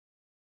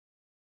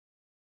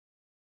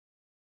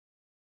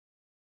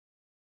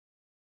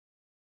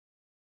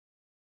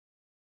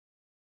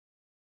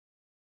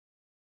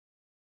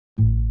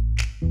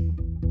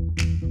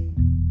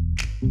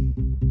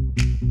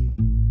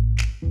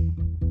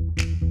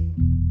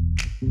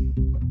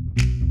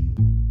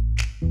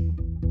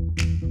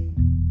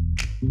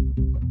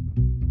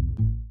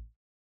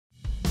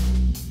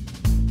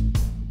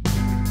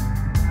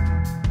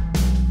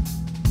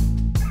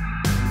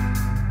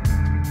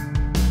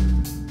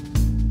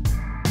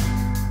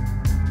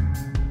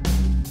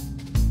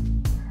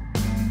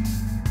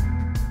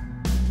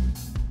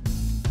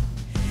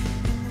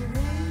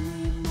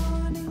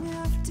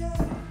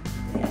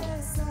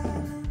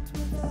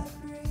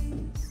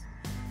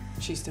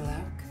still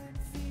out?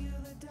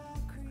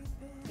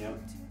 Yep.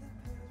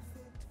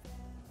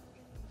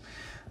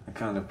 I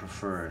kind of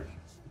prefer it.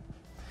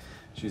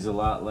 She's a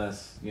lot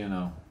less, you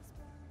know,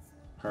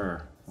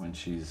 her when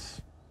she's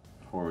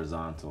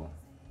horizontal.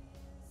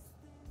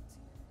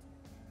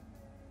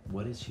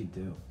 What did she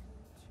do?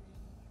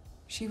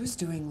 She was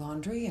doing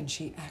laundry and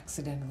she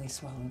accidentally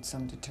swallowed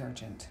some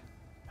detergent.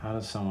 How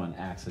does someone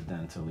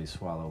accidentally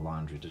swallow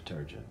laundry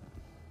detergent?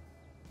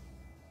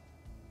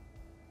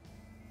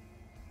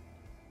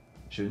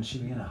 Shouldn't she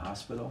be in a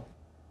hospital?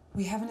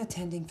 We have an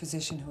attending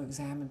physician who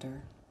examined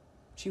her.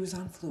 She was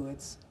on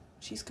fluids.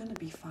 She's gonna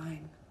be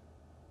fine.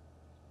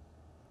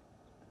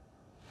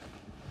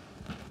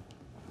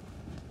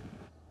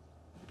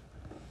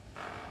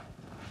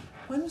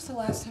 When was the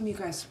last time you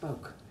guys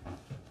spoke?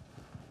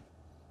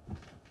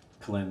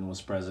 Clinton was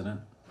president.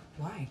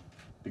 Why?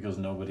 Because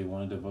nobody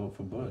wanted to vote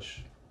for Bush.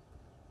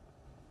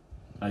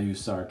 I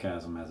use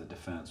sarcasm as a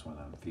defense when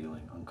I'm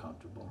feeling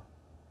uncomfortable.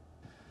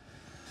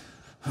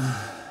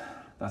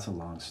 That's a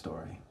long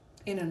story.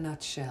 In a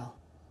nutshell,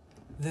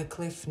 the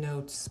Cliff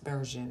Notes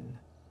version.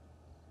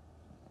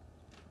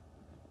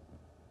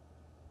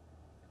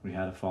 We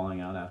had a falling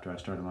out after I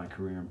started my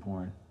career in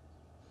porn.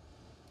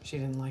 She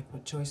didn't like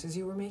what choices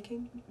you were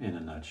making? In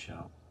a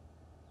nutshell.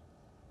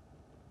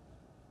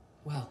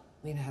 Well,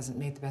 Lena hasn't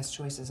made the best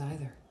choices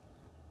either.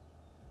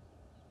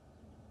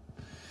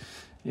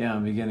 Yeah,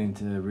 I'm beginning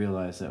to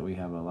realize that we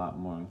have a lot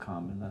more in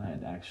common than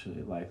I'd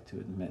actually like to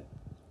admit.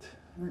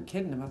 You weren't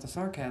kidding about the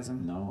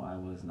sarcasm. No, I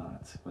was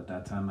not. But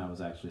that time I was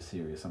actually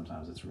serious.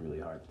 Sometimes it's really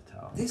hard to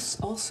tell. This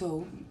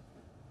also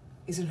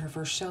isn't her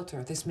first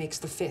shelter. This makes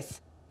the 5th,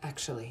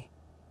 actually.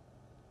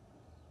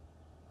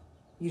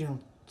 You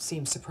don't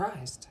seem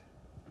surprised.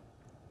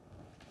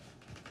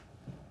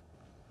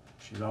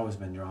 She's always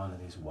been drawn to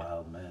these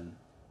wild men.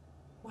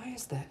 Why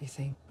is that, you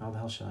think? How the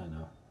hell should I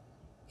know?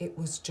 It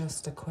was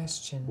just a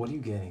question. What are you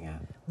getting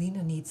at?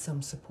 Lena needs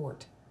some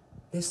support.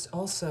 This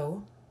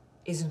also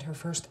isn't her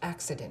first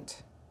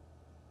accident.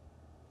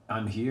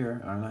 I'm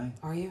here, aren't I?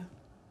 Are you?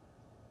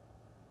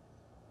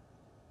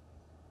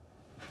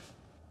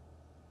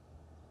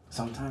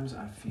 Sometimes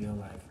I feel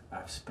like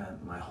I've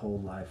spent my whole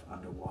life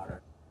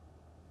underwater.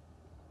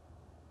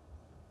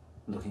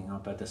 Looking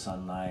up at the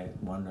sunlight,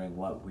 wondering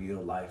what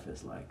real life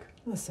is like.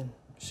 Listen,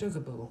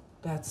 Sugaboo,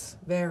 that's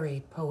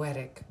very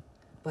poetic.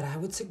 But I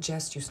would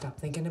suggest you stop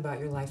thinking about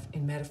your life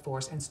in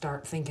metaphors and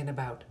start thinking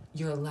about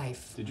your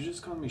life. Did you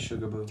just call me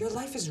Sugaboo? Your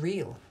life is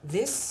real.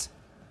 This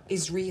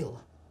is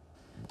real.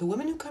 The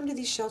women who come to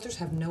these shelters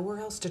have nowhere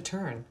else to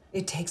turn.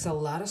 It takes a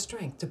lot of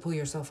strength to pull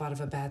yourself out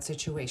of a bad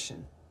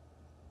situation.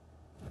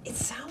 It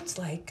sounds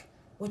like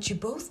what you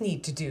both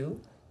need to do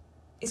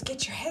is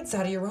get your heads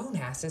out of your own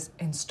asses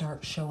and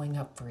start showing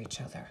up for each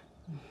other.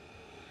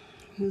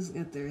 Who's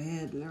got their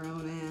head in their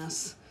own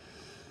ass?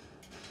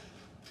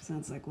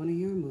 Sounds like one of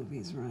your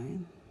movies,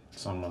 Ryan.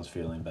 Someone's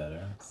feeling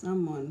better.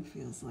 Someone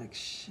feels like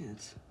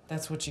shit.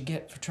 That's what you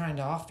get for trying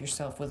to off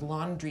yourself with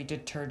laundry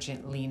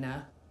detergent,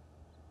 Lena.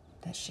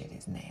 That shit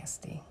is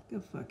nasty. Go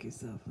fuck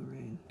yourself,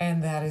 Lorraine.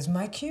 And that is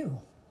my cue.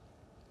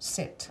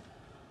 Sit.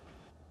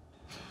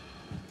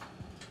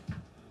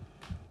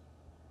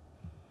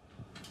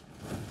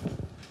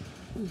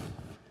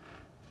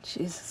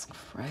 Jesus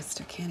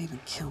Christ, I can't even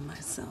kill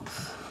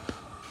myself.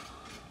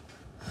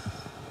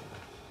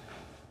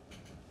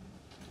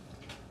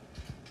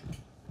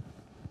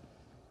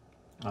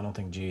 I don't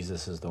think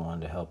Jesus is the one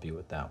to help you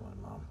with that one,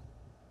 Mom.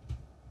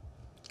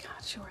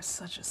 God, you are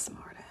such a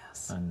smart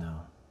ass. I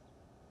know.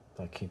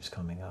 That keeps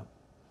coming up.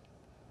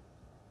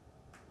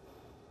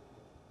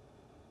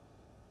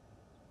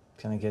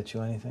 Can I get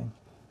you anything?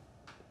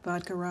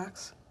 Vodka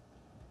rocks?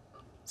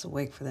 It's a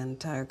wake for that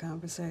entire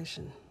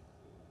conversation.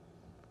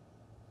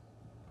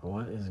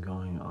 What is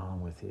going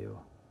on with you?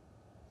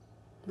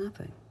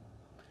 Nothing.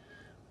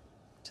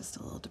 Just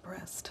a little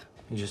depressed.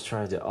 You just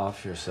tried to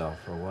off yourself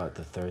for what,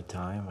 the 3rd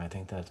time? I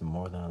think that's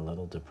more than a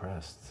little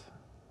depressed.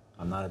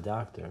 I'm not a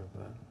doctor,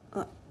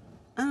 but...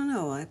 I don't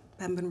know. I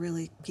haven't been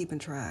really keeping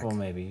track. Well,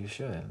 maybe you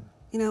should.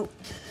 You know,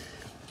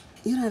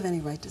 you don't have any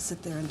right to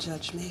sit there and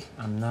judge me.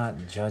 I'm not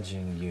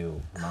judging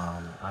you,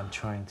 Mom. I'm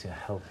trying to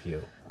help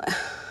you.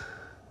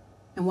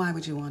 And why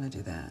would you want to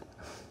do that?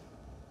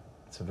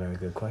 It's a very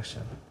good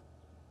question.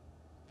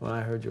 When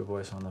I heard your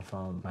voice on the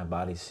phone, my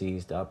body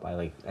seized up.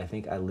 I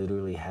think I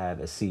literally had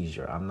a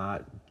seizure. I'm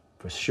not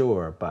for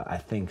sure, but I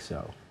think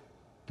so.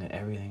 And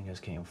everything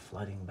just came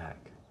flooding back.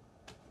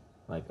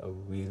 Like a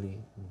really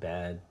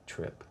bad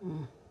trip.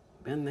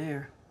 Been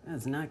there.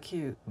 That's not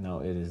cute. No,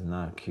 it is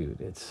not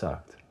cute. It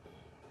sucked.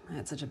 I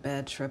had such a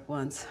bad trip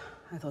once.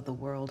 I thought the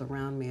world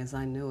around me as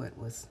I knew it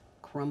was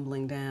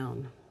crumbling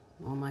down.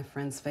 All my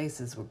friends'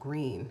 faces were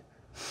green.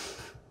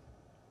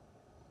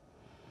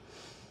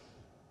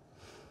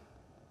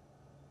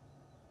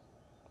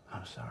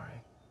 I'm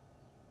sorry.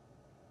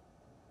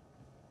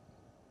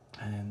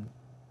 And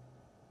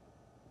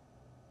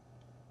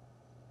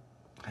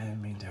I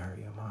didn't mean to hurt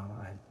you, Mom.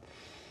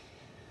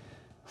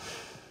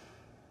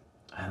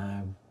 And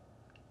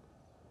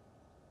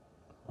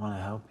I want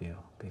to help help you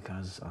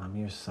because I'm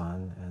your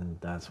son and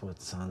that's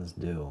what sons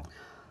do. You're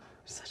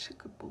such a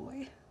good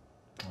boy.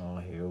 Oh,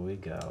 here we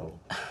go.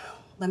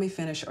 Let me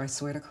finish or I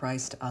swear to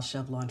Christ, I'll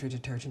shove laundry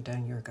detergent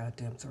down your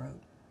goddamn throat.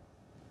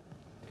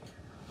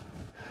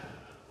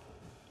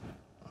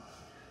 I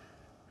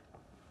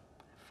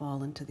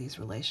fall into these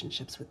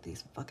relationships with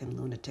these fucking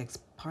lunatics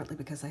partly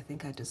because I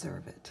think I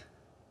deserve it.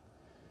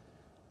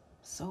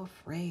 So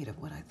afraid of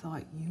what I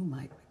thought you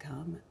might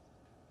become.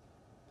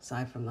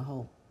 Aside from the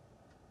whole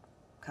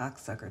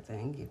cocksucker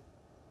thing, you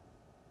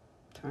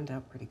turned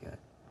out pretty good.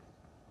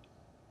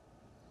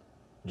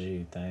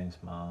 Gee, thanks,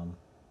 Mom.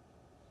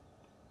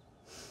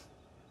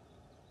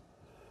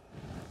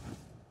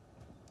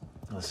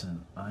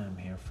 Listen, I am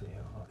here for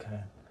you,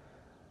 okay?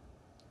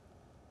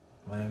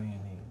 Whatever you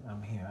need,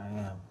 I'm here, I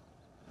am.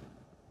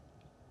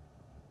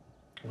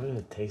 What did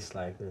it taste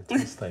like? Did it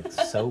taste like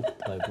soap?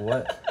 Like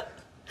what?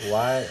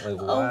 Why?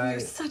 Like why? Oh, you're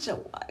such a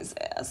wise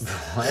ass.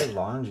 Why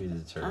laundry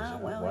detergent? Ah,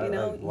 well, why, you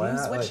know, like,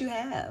 use not, what like, you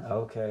have.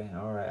 Okay,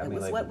 all right. I mean,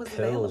 like what was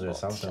pills available. or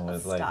something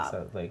with like, Stop.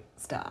 so, like.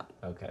 Stop.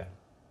 Okay.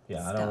 Yeah,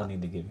 I Stop. don't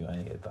need to give you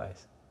any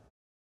advice.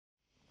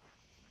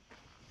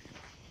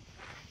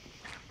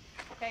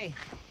 Hey.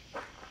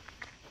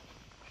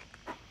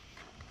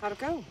 How'd it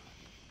go?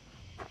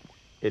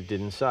 It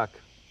didn't suck.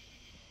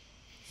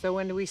 So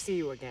when do we see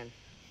you again?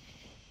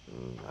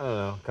 I don't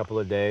know, a couple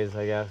of days,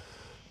 I guess.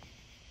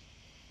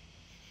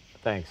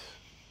 Thanks.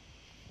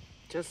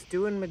 Just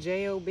doing my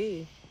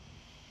JOB.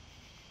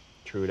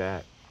 True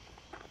that.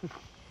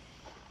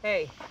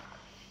 Hey.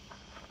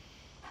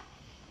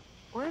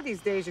 One of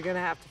these days you're gonna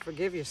have to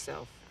forgive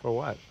yourself. For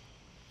what?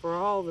 For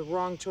all the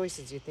wrong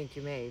choices you think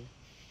you made.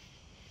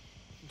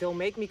 Don't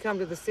make me come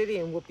to the city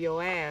and whoop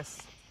your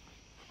ass.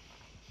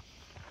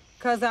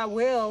 'Cause I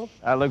will.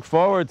 I look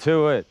forward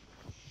to it.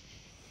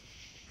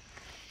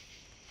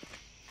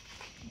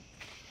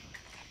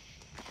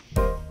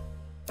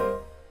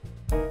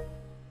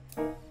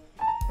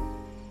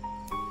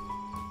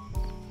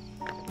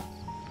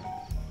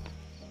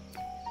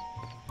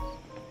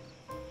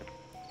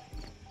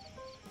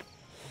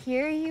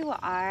 Here you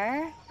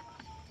are.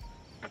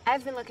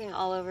 I've been looking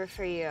all over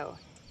for you.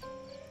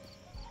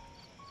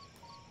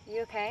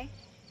 You okay?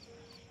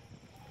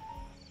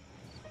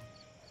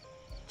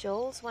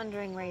 Joel's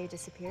wondering where you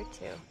disappeared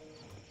to.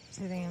 What's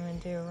he think I'm gonna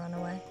do, run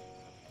away?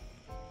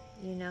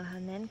 You know how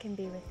men can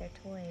be with their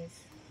toys.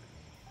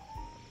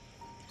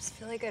 I just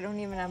feel like I don't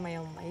even have my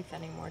own life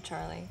anymore,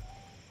 Charlie.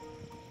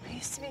 I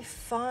used to be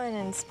fun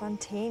and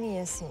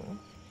spontaneous and...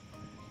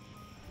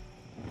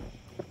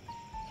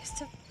 I used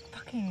to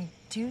fucking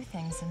do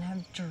things and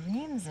have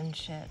dreams and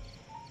shit.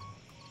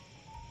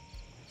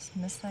 Just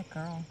miss that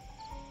girl.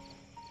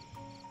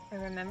 I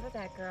remember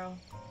that girl.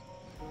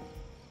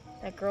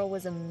 That girl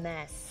was a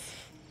mess.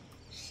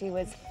 She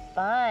was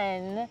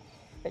fun,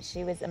 but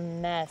she was a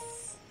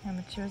mess. Yeah,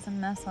 but she was a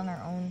mess on her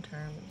own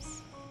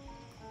terms.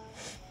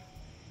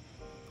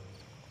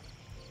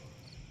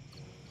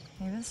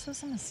 Maybe this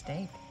was a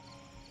mistake.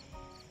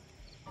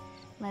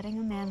 Letting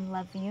a man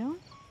love you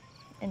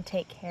and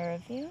take care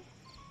of you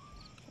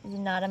is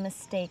not a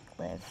mistake,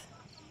 Liv.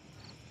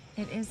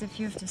 It is if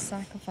you have to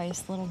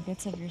sacrifice little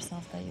bits of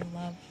yourself that you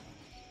love.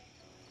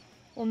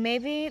 Well,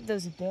 maybe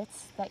those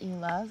bits that you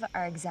love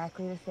are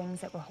exactly the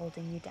things that were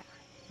holding you down.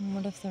 And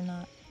what if they're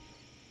not?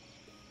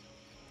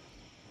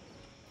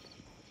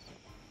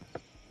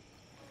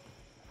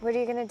 What are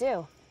you gonna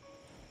do?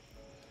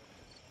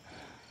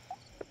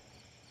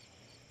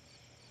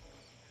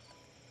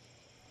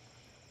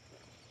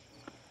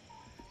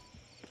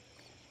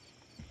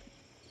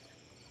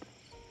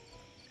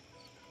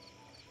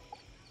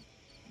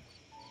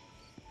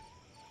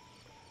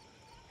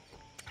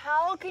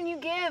 How can you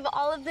give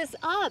all of this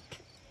up?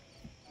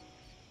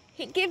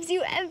 He gives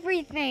you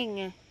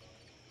everything.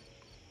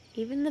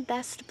 Even the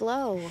best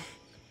blow.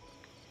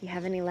 You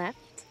have any left?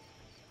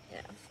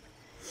 Yeah.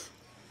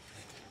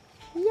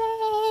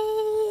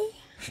 Yay!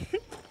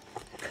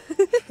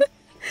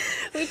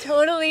 We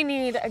totally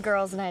need a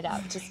girls' night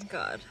out. Just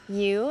God.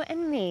 you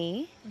and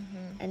me,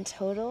 and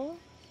total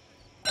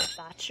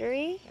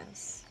debauchery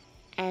Yes.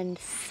 and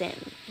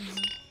sin.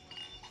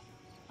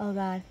 Oh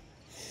God.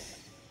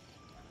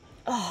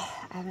 Oh,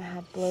 I haven't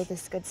had blow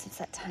this good since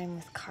that time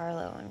with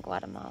Carlo in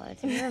Guatemala.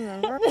 Do you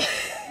remember?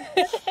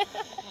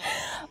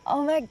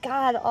 Oh my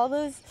God, all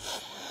those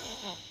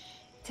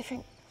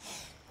different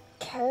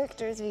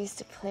characters we used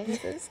to play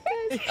with those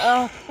guys.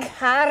 Oh,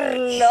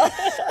 Carlo.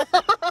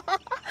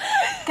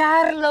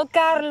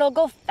 Carlo,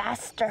 go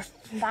faster,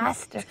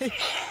 faster.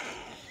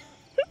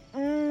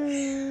 All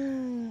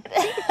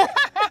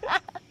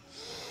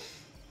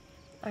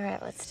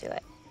right, let's do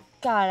it.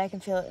 God, I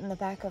can feel it in the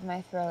back of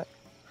my throat.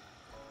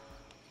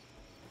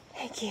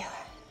 Thank you.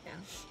 Yeah.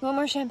 You want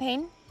more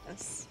champagne?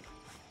 Yes.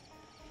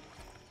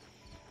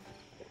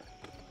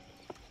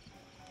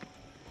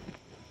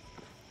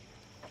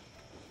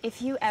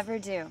 If you ever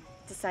do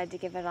decide to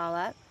give it all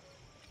up,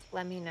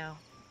 let me know.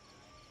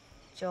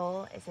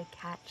 Joel is a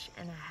catch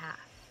and a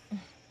half.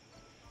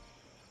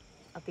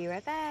 I'll be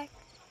right back.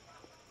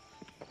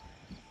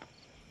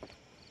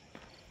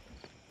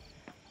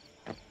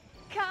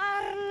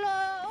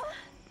 Carlo!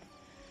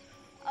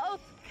 Oh,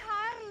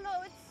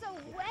 Carlo, it's so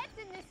wet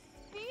in this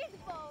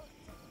speedboat.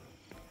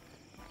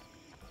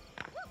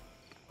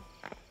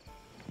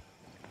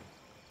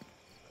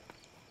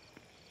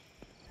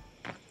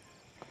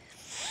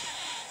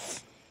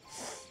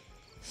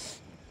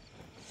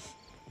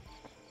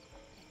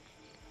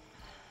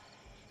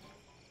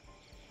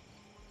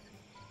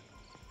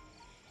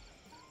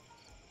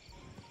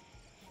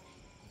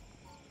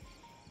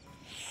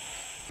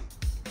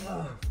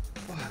 Oh,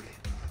 fuck.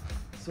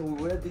 So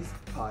we were at this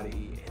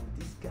party and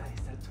this guy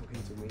started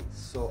talking to me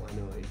so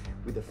annoying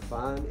with a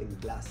fan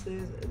and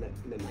glasses and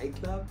in a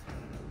nightclub.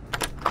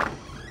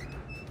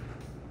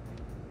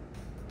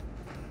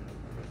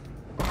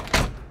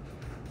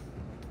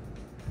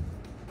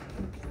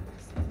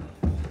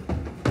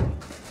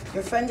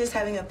 Your friend is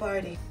having a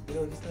party. You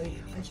know, he's like,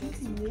 I think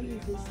he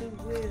dated the same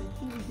way. I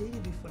think we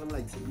dated before. I'm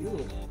like,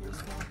 you?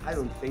 I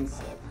don't think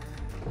so.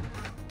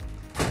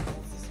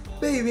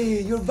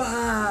 Baby, you're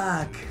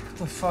back! What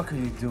the fuck are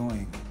you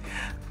doing?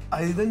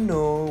 I didn't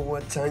know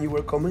what time you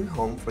were coming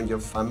home from your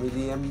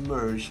family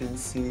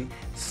emergency,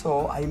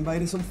 so I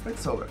invited some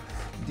friends over.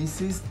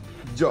 This is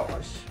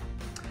Josh,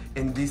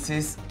 and this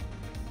is,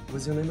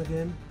 what's your name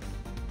again?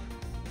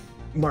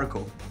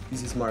 Marco.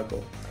 This is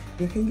Marco.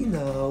 We're hanging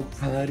out,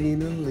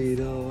 partying a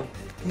little.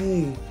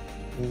 Hey,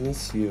 I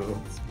miss you.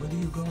 Where do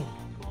you go?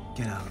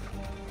 Get out.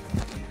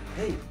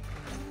 Hey,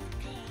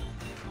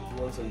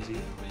 you want some tea?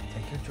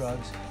 Take your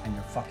drugs and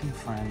your fucking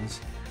friends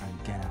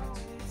and get out.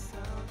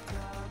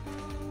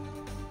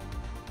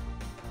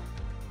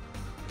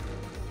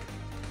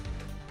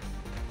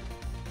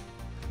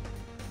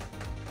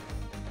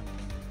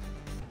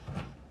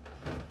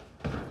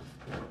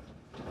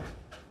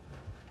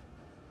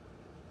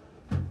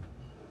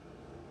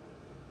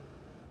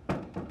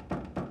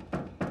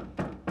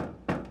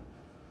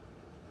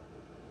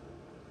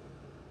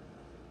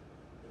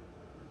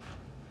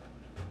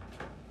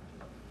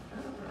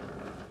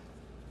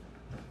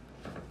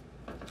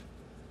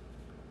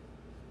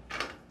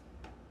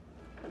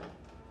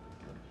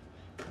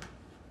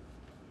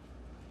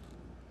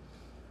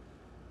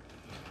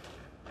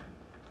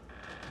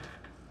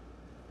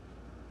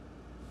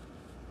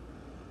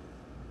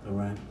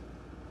 Lorraine.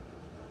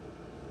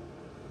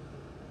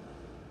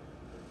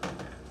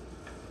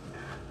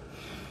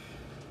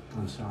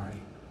 I'm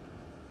sorry.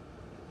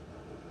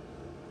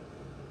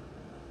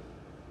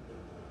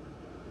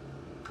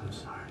 I'm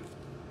sorry.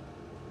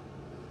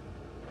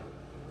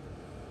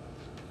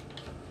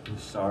 I'm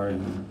sorry.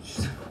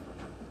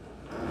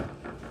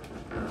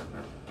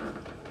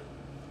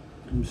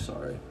 I'm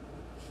sorry.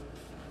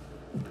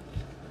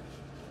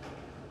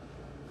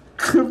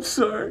 I'm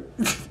sorry.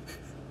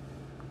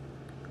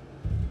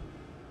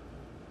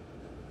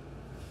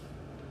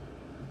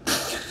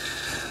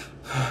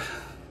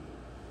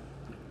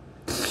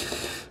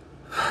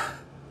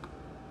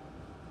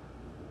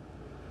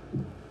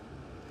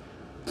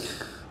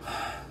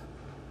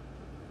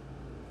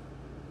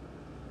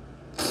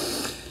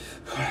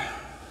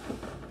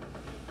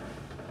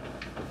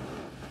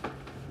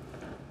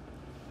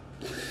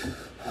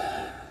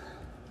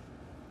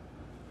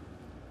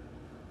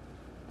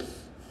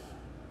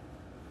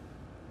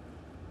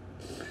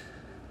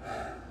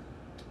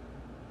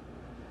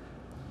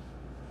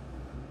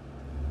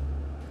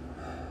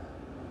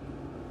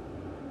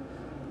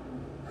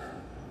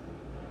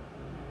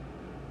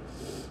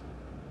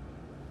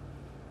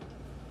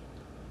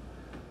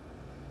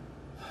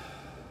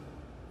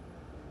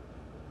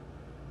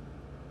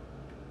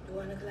 You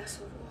want a glass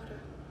of water?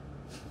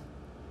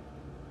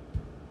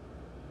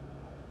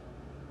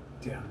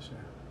 Yeah,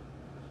 sure.